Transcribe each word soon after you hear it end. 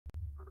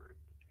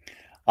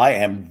I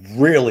am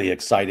really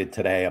excited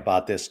today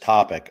about this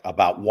topic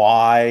about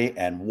why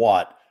and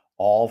what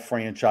all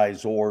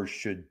franchisors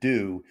should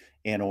do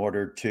in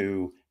order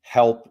to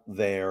help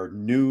their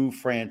new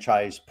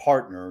franchise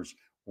partners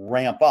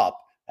ramp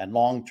up and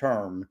long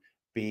term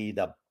be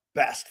the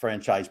best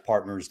franchise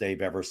partners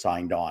they've ever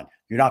signed on.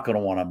 You're not going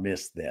to want to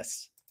miss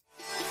this.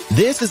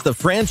 This is the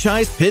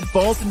Franchise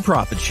Pitfalls and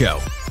Profit Show.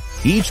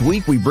 Each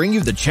week, we bring you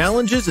the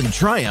challenges and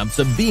triumphs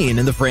of being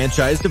in the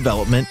franchise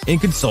development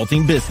and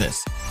consulting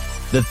business.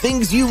 The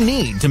things you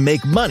need to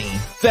make money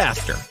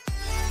faster.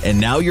 And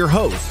now your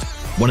host,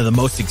 one of the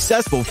most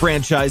successful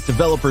franchise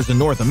developers in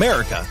North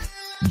America,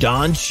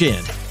 Don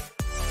Shin.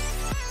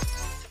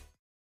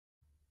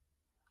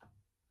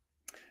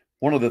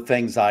 One of the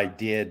things I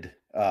did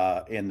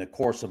in the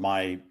course of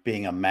my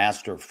being a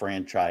master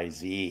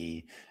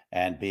franchisee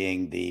and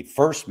being the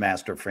first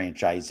master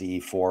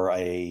franchisee for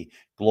a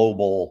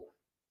global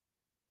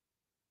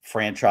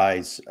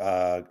franchise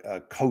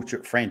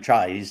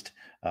franchised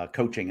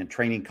coaching and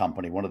training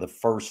company, one of the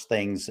first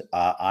things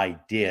I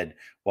did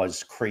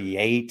was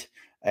create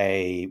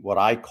what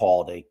I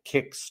called a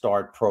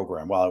kickstart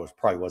program. Well, it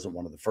probably wasn't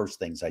one of the first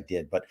things I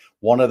did, but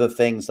one of the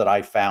things that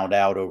I found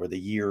out over the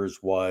years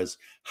was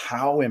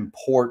how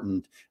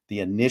important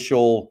the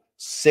initial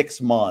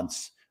 6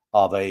 months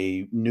of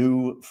a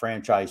new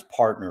franchise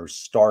partner's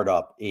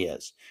startup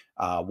is.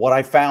 What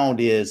I found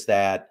is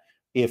that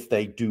if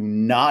they do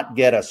not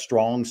get a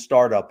strong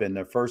startup in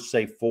their first,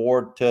 say,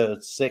 4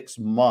 to 6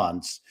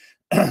 months,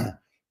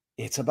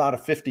 it's about a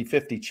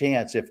 50-50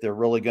 chance if they're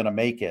really going to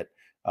make it.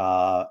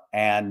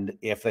 And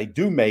if they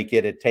do make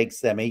it, it takes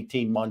them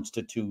 18 months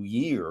to 2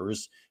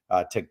 years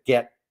to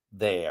get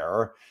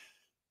there.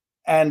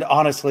 And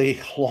honestly,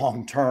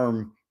 long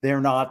term,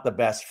 they're not the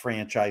best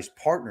franchise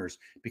partners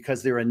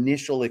because their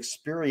initial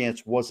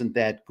experience wasn't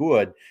that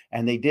good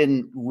and they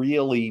didn't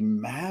really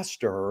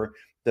master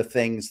the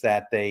things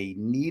that they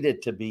needed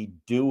to be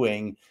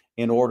doing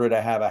in order to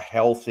have a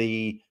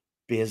healthy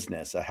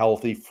business, a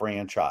healthy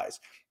franchise.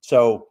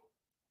 So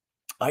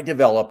I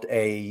developed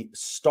a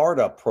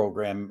startup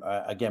program,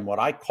 again, what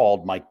I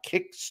called my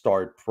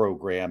Kickstart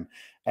program.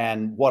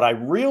 And what I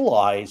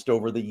realized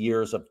over the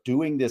years of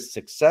doing this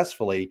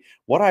successfully,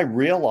 what I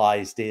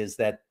realized is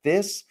that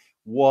this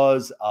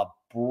was a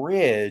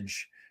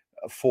bridge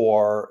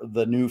for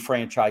the new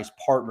franchise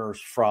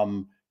partners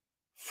from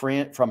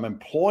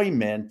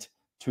employment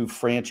to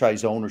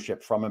franchise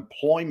ownership, from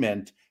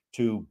employment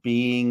to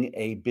being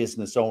a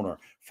business owner,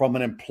 from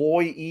an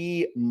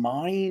employee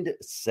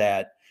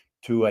mindset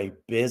to a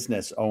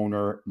business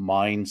owner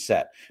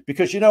mindset.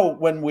 Because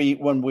when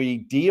we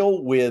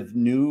deal with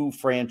new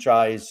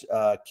franchise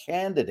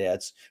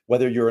candidates,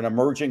 whether you're an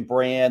emerging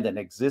brand, an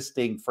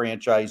existing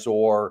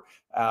franchisor,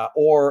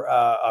 or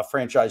a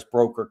franchise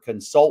broker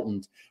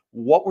consultant,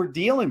 what we're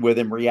dealing with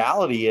in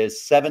reality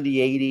is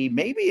 70, 80,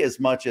 maybe as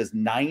much as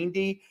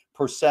 90%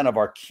 of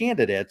our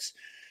candidates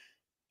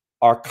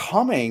are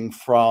coming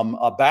from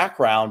a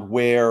background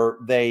where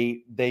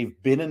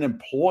they've been an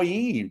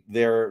employee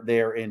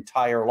their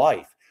entire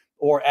life,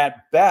 or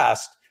at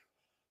best,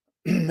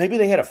 maybe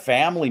they had a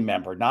family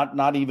member,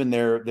 not even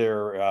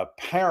their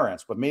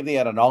parents, but maybe they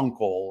had an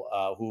uncle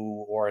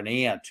or an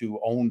aunt who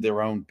owned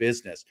their own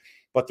business.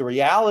 But the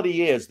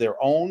reality is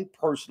their own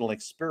personal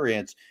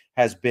experience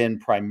has been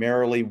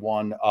primarily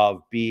one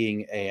of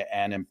being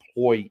an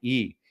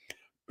employee.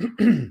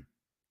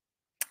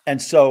 And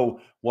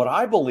so what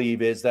I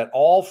believe is that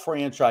all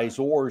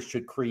franchisors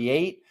should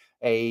create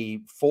a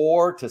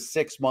 4 to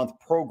 6 month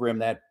program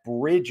that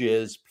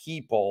bridges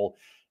people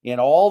in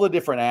all the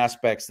different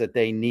aspects that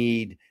they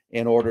need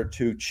in order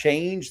to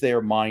change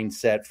their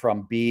mindset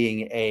from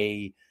being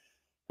an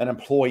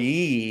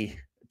employee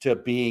to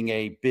being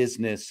a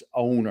business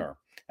owner.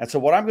 And so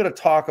what I'm going to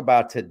talk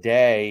about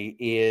today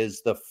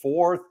is the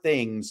 4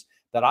 things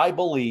that I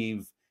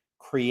believe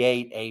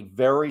create a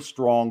very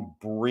strong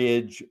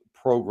bridge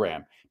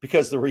program.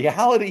 Because the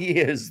reality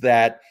is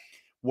that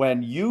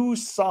when you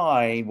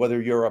sign, whether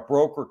you're a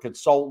broker,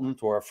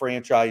 consultant, or a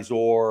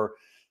franchisor,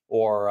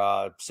 or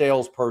a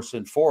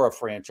salesperson for a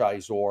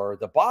franchisor,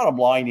 the bottom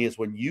line is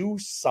when you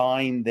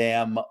sign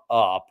them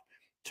up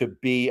to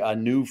be a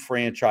new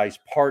franchise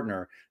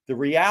partner, the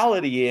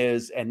reality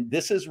is, and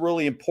this is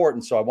really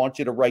important, so I want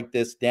you to write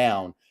this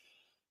down.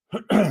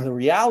 The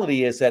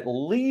reality is that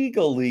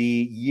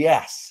legally,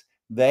 yes,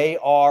 they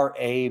are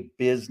a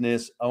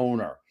business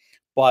owner,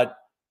 but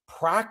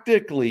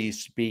practically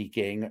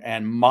speaking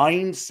and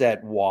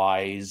mindset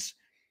wise,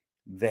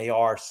 they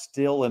are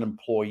still an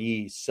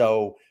employee.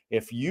 So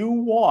if you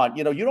want,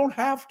 you don't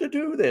have to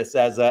do this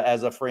as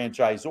a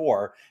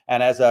franchisor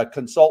and as a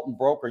consultant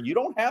broker. You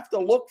don't have to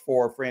look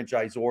for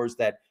franchisors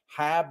that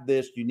have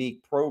this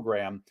unique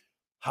program.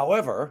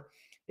 However,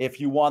 if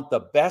you want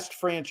the best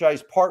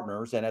franchise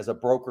partners, and as a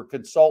broker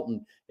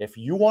consultant, if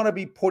you want to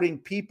be putting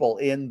people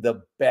in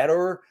the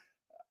better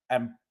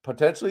and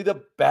potentially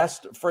the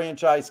best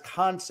franchise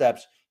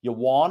concepts, you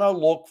want to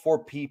look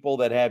for people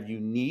that have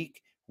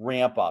unique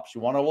ramp ups.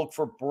 You want to look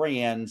for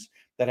brands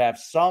that have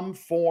some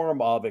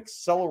form of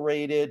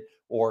accelerated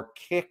or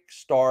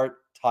kickstart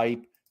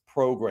type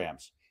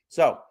programs.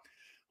 So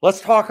let's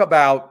talk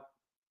about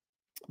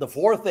the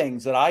 4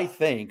 things that I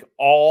think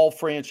all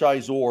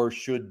franchisors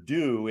should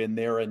do in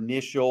their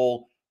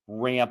initial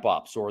ramp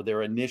ups or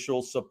their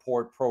initial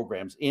support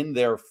programs in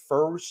their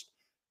first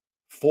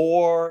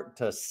 4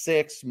 to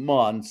 6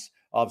 months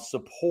of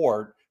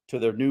support to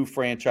their new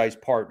franchise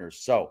partners.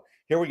 So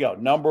here we go.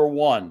 Number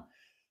 1,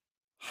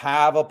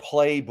 have a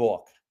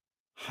playbook.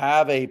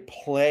 Have a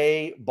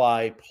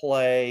play-by-play,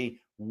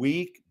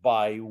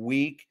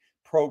 week-by-week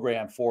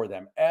program for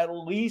them, at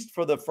least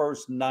for the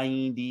first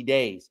 90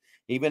 days.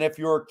 Even if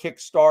your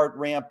kickstart,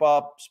 ramp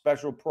up,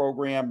 special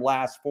program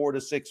lasts 4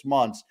 to 6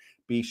 months,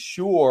 be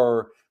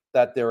sure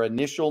that their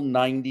initial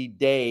 90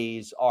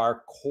 days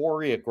are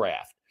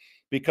choreographed.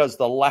 Because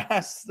the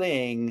last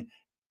thing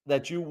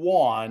that you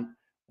want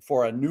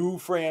for a new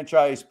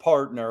franchise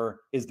partner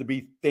is to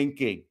be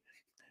thinking.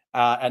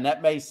 And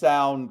that may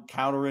sound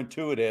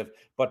counterintuitive,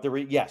 but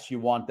yes, you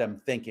want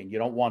them thinking. You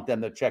don't want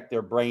them to check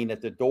their brain at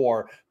the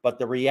door. But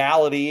the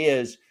reality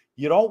is,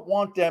 you don't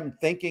want them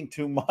thinking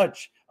too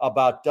much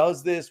about,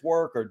 does this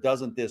work or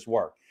doesn't this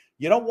work?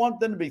 You don't want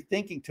them to be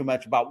thinking too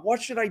much about,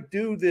 what should I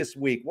do this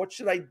week? What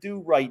should I do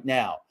right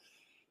now?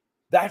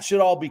 That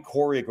should all be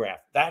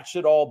choreographed. That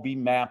should all be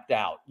mapped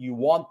out. You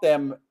want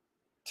them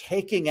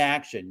taking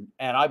action.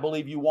 And I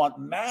believe you want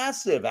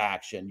massive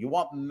action. You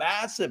want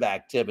massive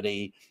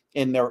activity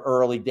in their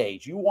early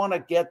days. You want to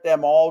get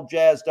them all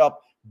jazzed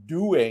up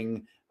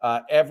doing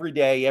every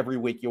day, every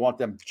week. You want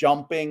them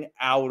jumping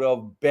out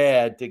of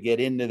bed to get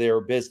into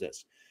their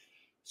business.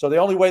 So the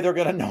only way they're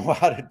going to know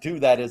how to do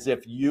that is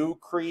if you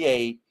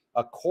create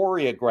a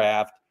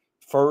choreographed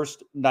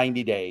first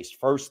 90 days,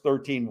 first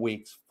 13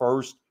 weeks,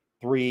 first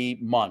 3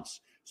 months,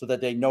 so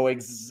that they know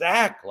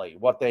exactly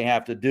what they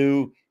have to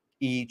do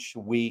each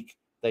week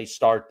they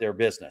start their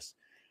business.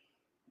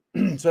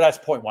 So that's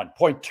point 1.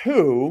 Point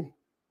 2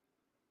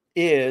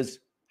 is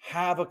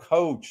have a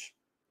coach.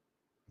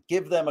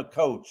 Give them a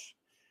coach.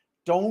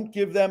 Don't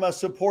give them a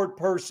support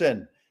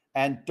person,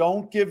 and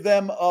don't give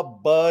them a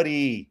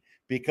buddy,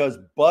 because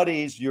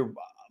buddies, you're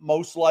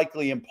most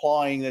likely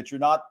implying that you're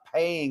not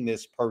paying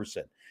this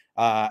person.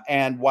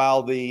 And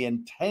while the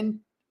intent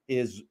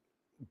is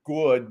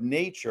good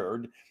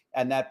natured,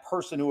 and that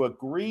person who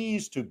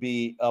agrees to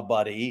be a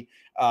buddy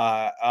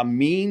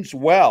means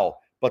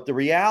well. But the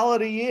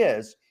reality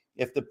is,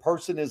 if the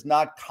person is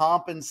not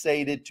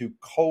compensated to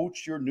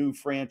coach your new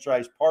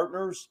franchise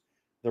partners,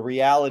 the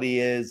reality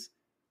is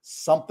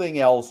something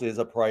else is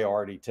a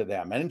priority to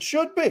them. And it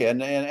should be,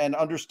 and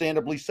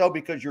understandably so,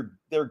 because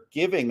they're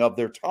giving of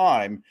their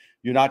time.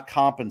 You're not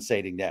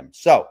compensating them.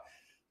 So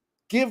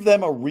give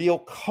them a real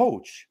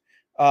coach.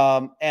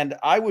 And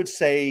I would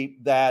say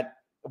that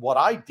what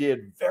I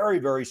did very,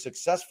 very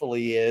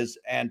successfully is,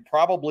 and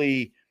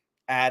probably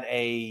at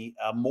a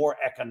more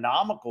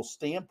economical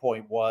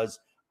standpoint, was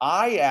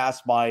I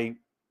asked my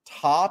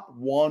top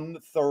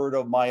 1/3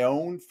 of my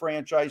own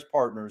franchise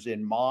partners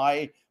in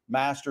my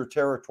master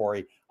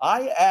territory,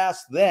 I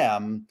asked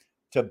them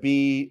to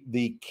be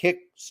the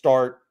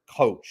kickstart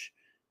coach.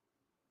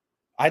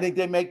 I think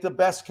they make the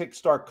best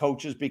kickstart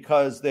coaches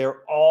because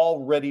they're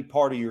already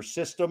part of your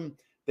system.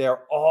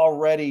 They're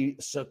already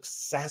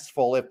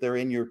successful if they're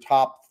in your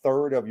top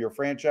 1/3 of your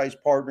franchise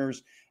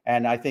partners.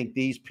 And I think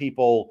these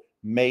people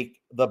make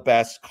the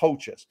best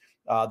coaches.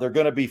 They're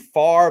going to be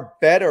far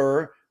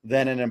better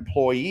than an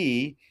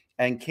employee.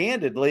 And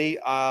candidly,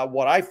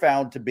 what I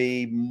found to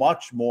be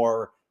much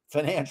more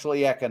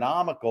financially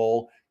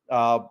economical,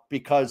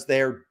 because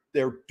they're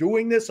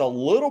doing this a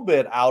little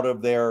bit out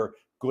of their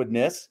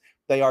goodness.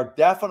 They are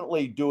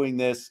definitely doing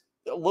this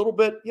a little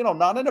bit,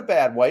 not in a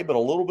bad way, but a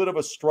little bit of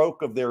a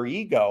stroke of their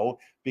ego,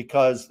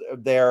 because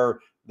they're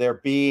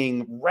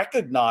being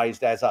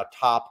recognized as a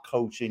top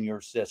coach in your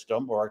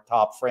system or a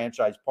top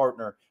franchise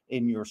partner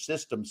in your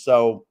system.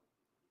 So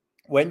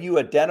when you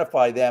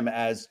identify them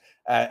as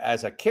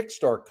a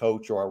kickstart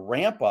coach or a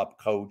ramp up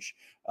coach,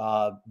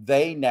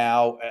 they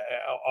now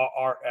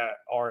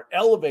are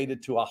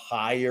elevated to a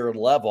higher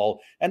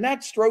level, and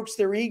that strokes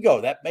their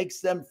ego. That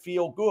makes them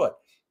feel good.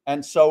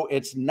 And so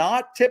it's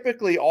not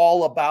typically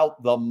all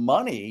about the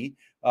money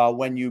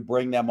when you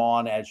bring them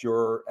on as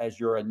your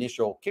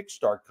initial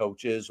kickstart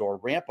coaches or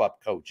ramp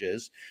up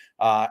coaches.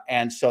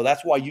 And so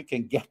that's why you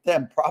can get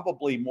them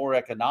probably more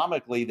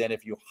economically than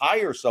if you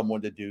hire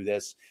someone to do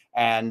this.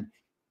 And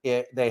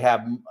they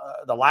have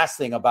the last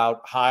thing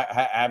about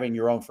having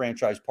your own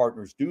franchise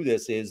partners do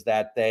this is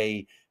that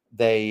they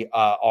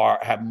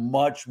have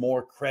much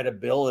more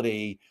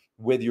credibility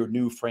with your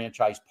new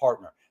franchise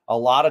partner. A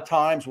lot of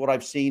times what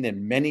I've seen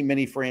in many,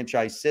 many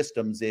franchise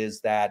systems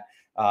is that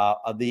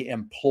the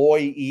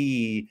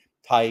employee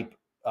type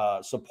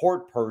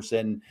support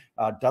person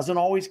doesn't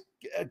always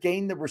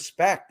gain the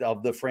respect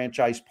of the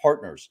franchise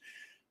partners.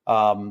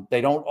 They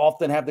don't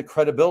often have the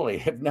credibility.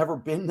 Have never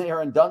been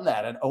there and done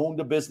that and owned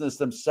a business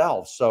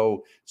themselves.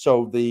 So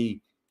the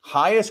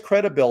highest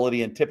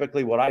credibility, and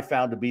typically what I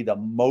found to be the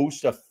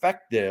most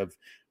effective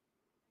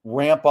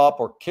ramp up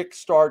or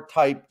kickstart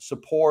type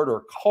support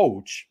or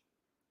coach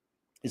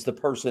is the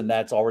person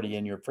that's already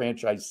in your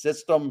franchise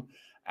system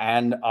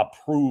and a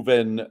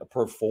proven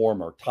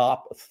performer.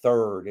 Top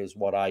third is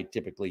what I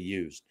typically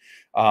use.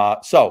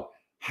 So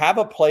have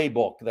a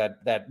playbook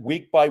that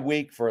week by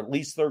week for at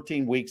least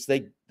 13 weeks,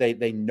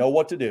 they know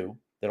what to do.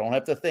 They don't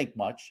have to think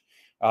much.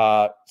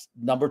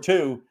 Number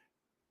two,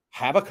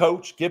 have a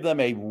coach, give them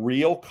a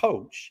real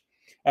coach.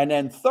 And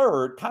then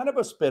third, kind of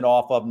a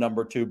spin-off of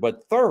number two,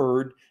 but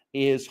third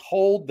is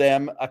hold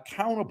them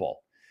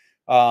accountable.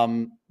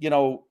 You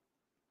know,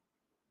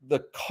 the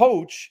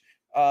coach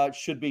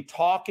should be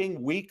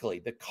talking weekly.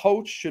 The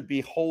coach should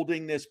be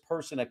holding this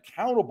person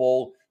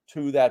accountable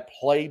to that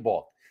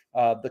playbook.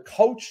 The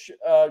coach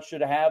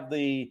should have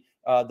the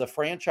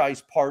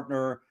franchise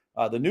partner,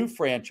 the new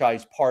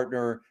franchise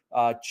partner,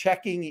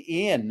 checking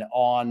in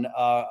on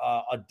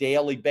a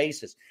daily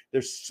basis.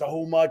 There's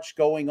so much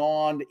going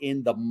on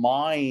in the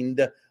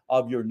mind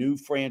of your new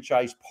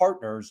franchise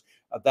partners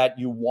that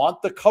you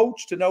want the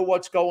coach to know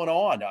what's going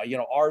on. You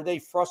know, are they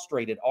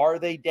frustrated? Are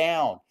they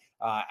down?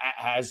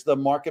 Has the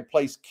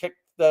marketplace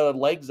kicked the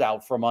legs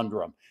out from under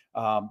them?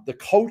 The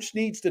coach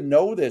needs to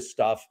know this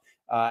stuff.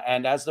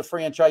 And as the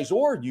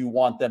franchisor, you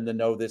want them to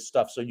know this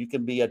stuff so you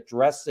can be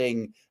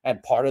addressing.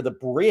 And part of the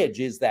bridge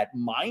is that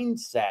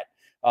mindset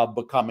of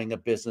becoming a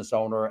business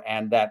owner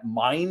and that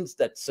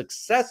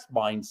success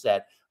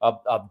mindset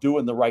of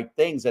doing the right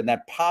things and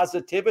that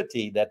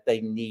positivity that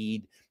they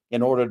need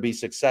in order to be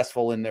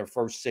successful in their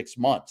first 6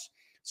 months.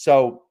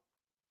 So,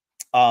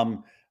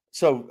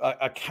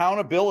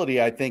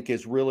 accountability, I think,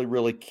 is really,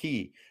 really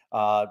key.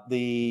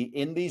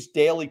 In these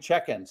daily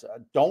check-ins,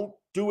 don't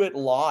do it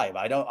live.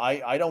 I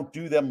don't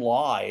do them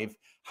live.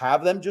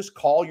 Have them just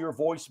call your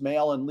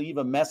voicemail and leave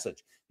a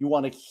message. You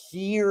want to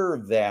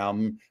hear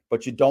them,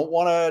 but you don't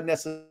want to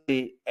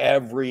necessarily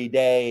every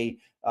day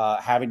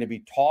having to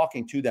be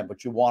talking to them.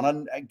 But you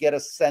want to get a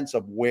sense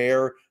of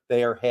where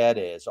their head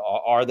is.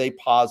 Are they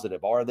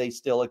positive? Are they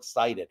still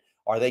excited?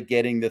 Are they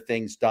getting the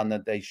things done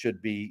that they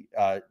should be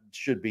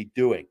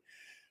doing?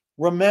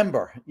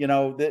 Remember, you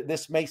know,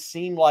 this may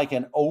seem like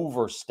an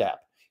overstep,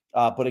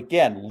 but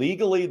again,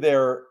 legally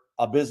they're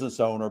a business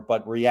owner,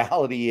 but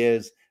reality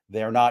is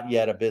they're not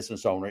yet a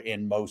business owner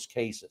in most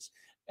cases.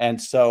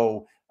 And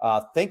so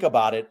think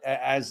about it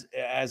as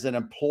an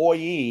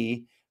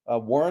employee.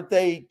 Weren't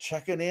they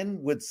checking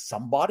in with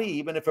somebody,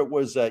 even if it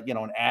was an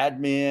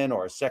admin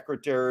or a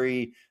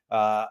secretary,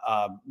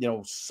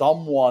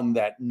 someone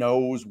that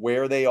knows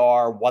where they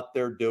are, what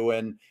they're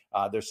doing?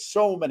 There's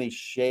so many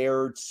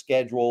shared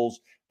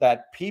schedules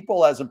that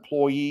people as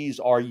employees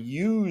are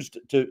used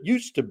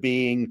to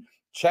being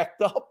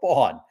checked up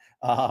on.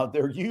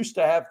 They're used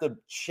to have to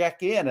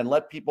check in and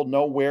let people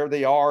know where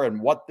they are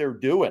and what they're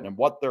doing and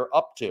what they're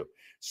up to.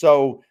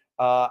 So,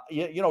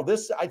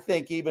 this, I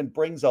think, even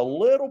brings a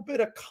little bit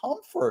of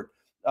comfort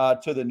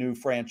to the new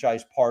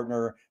franchise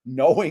partner,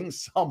 knowing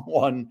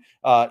someone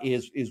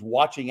is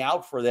watching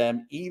out for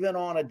them, even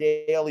on a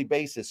daily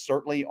basis,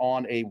 certainly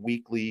on a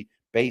weekly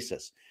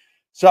basis.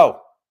 So,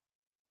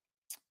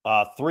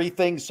 3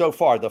 things so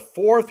far. The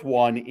fourth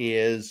one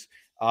is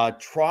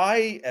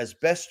try as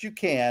best you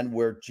can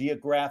where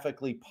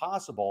geographically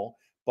possible.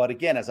 But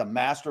again, as a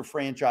master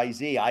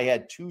franchisee, I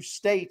had 2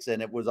 states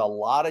and it was a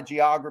lot of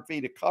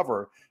geography to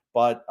cover.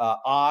 But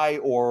I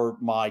or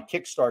my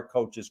Kickstart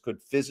coaches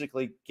could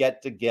physically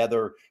get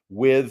together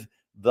with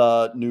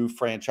the new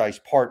franchise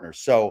partner.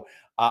 So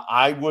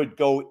I would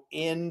go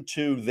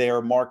into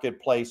their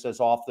marketplace as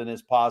often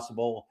as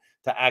possible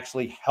to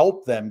actually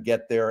help them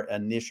get their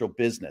initial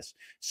business.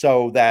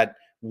 So that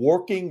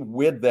working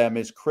with them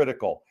is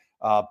critical.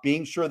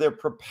 Being sure they're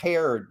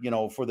prepared,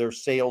 for their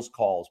sales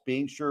calls,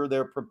 being sure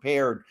they're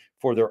prepared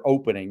for their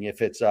opening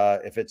if it's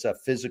a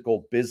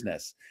physical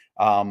business.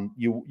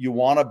 You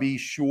want to be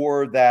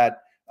sure that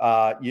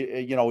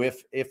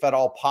if at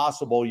all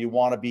possible, you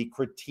want to be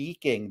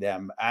critiquing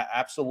them.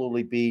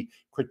 Absolutely, be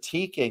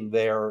critiquing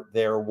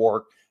their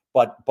work.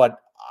 But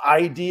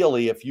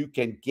ideally, if you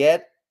can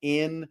get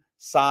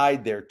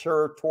inside their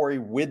territory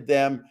with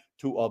them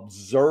to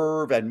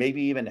observe and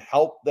maybe even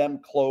help them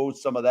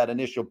close some of that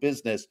initial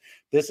business,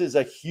 this is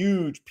a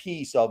huge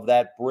piece of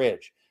that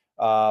bridge.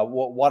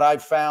 What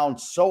I've found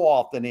so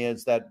often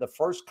is that the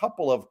first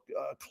couple of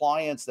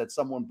clients that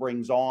someone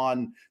brings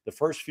on, the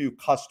first few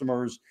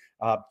customers,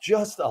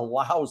 just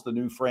allows the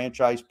new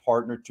franchise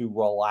partner to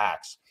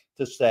relax,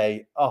 to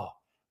say, oh,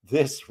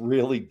 this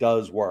really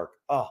does work.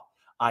 Oh,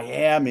 I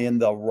am in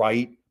the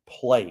right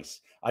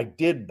place. I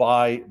did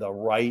buy the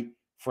right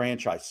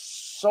franchise.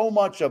 So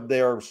much of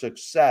their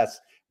success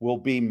will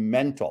be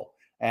mental.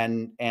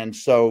 And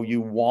so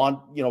you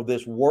want,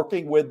 this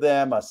working with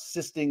them,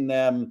 assisting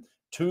them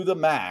to the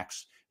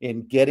max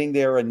in getting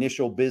their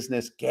initial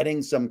business,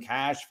 getting some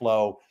cash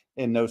flow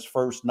in those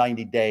first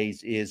 90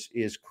 days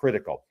is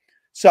critical.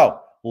 So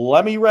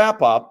let me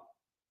wrap up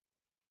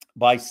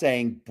by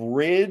saying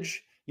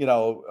bridge,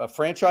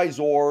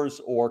 franchisors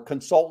or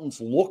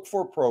consultants look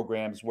for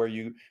programs where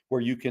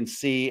you can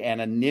see an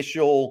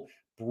initial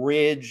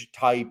bridge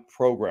type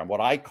program,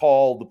 what I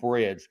call the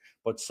bridge,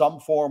 but some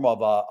form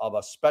of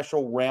a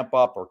special ramp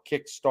up or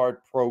kickstart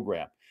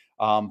program.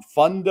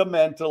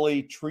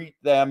 Fundamentally treat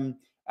them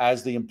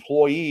as the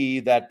employee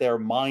that their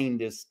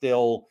mind is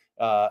still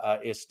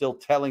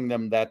telling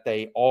them that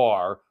they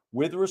are,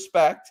 with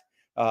respect,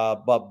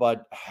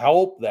 but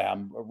help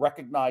them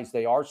recognize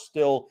they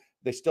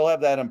still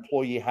have that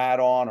employee hat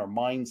on or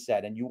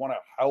mindset, and you want to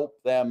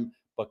help them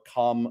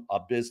become a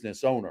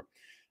business owner.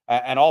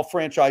 And all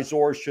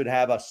franchisors should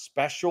have a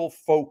special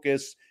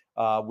focus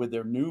with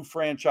their new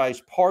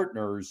franchise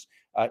partners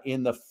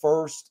in the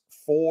first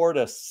 4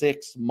 to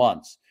 6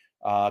 months,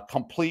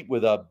 complete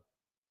with a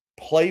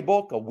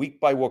playbook, a week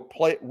by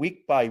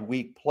week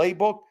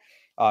playbook,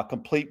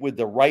 complete with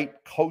the right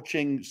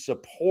coaching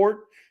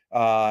support.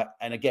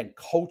 And again,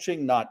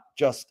 coaching, not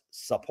just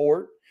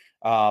support.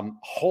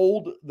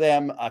 Hold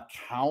them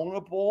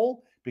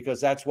accountable,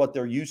 because that's what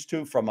they're used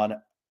to from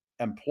an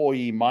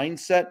employee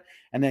mindset,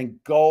 and then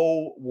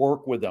go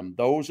work with them.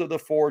 Those are the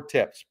 4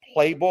 tips: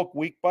 playbook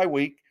week by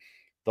week,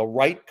 the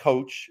right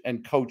coach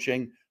and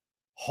coaching,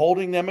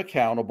 holding them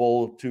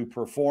accountable to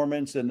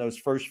performance in those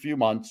first few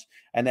months,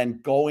 and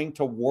then going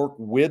to work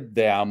with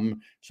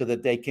them so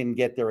that they can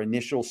get their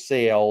initial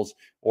sales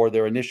or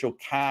their initial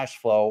cash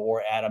flow,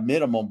 or at a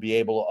minimum be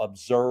able to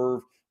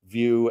observe,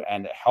 view,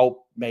 and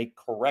help make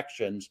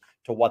corrections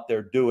to what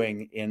they're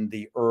doing in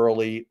the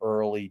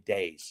early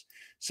days.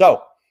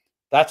 So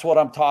that's what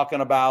I'm talking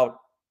about.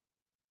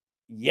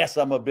 Yes,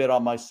 I'm a bit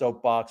on my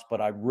soapbox,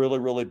 but I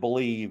really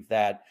believe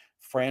that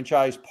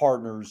franchise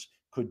partners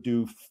could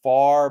do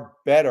far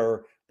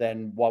better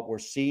than what we're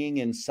seeing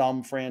in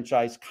some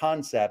franchise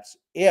concepts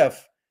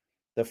if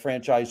the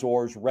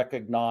franchisors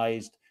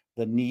recognized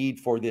the need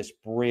for this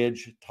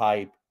bridge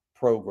type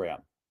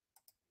program.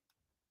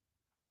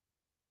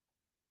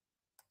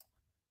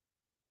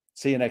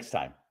 See you next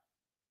time.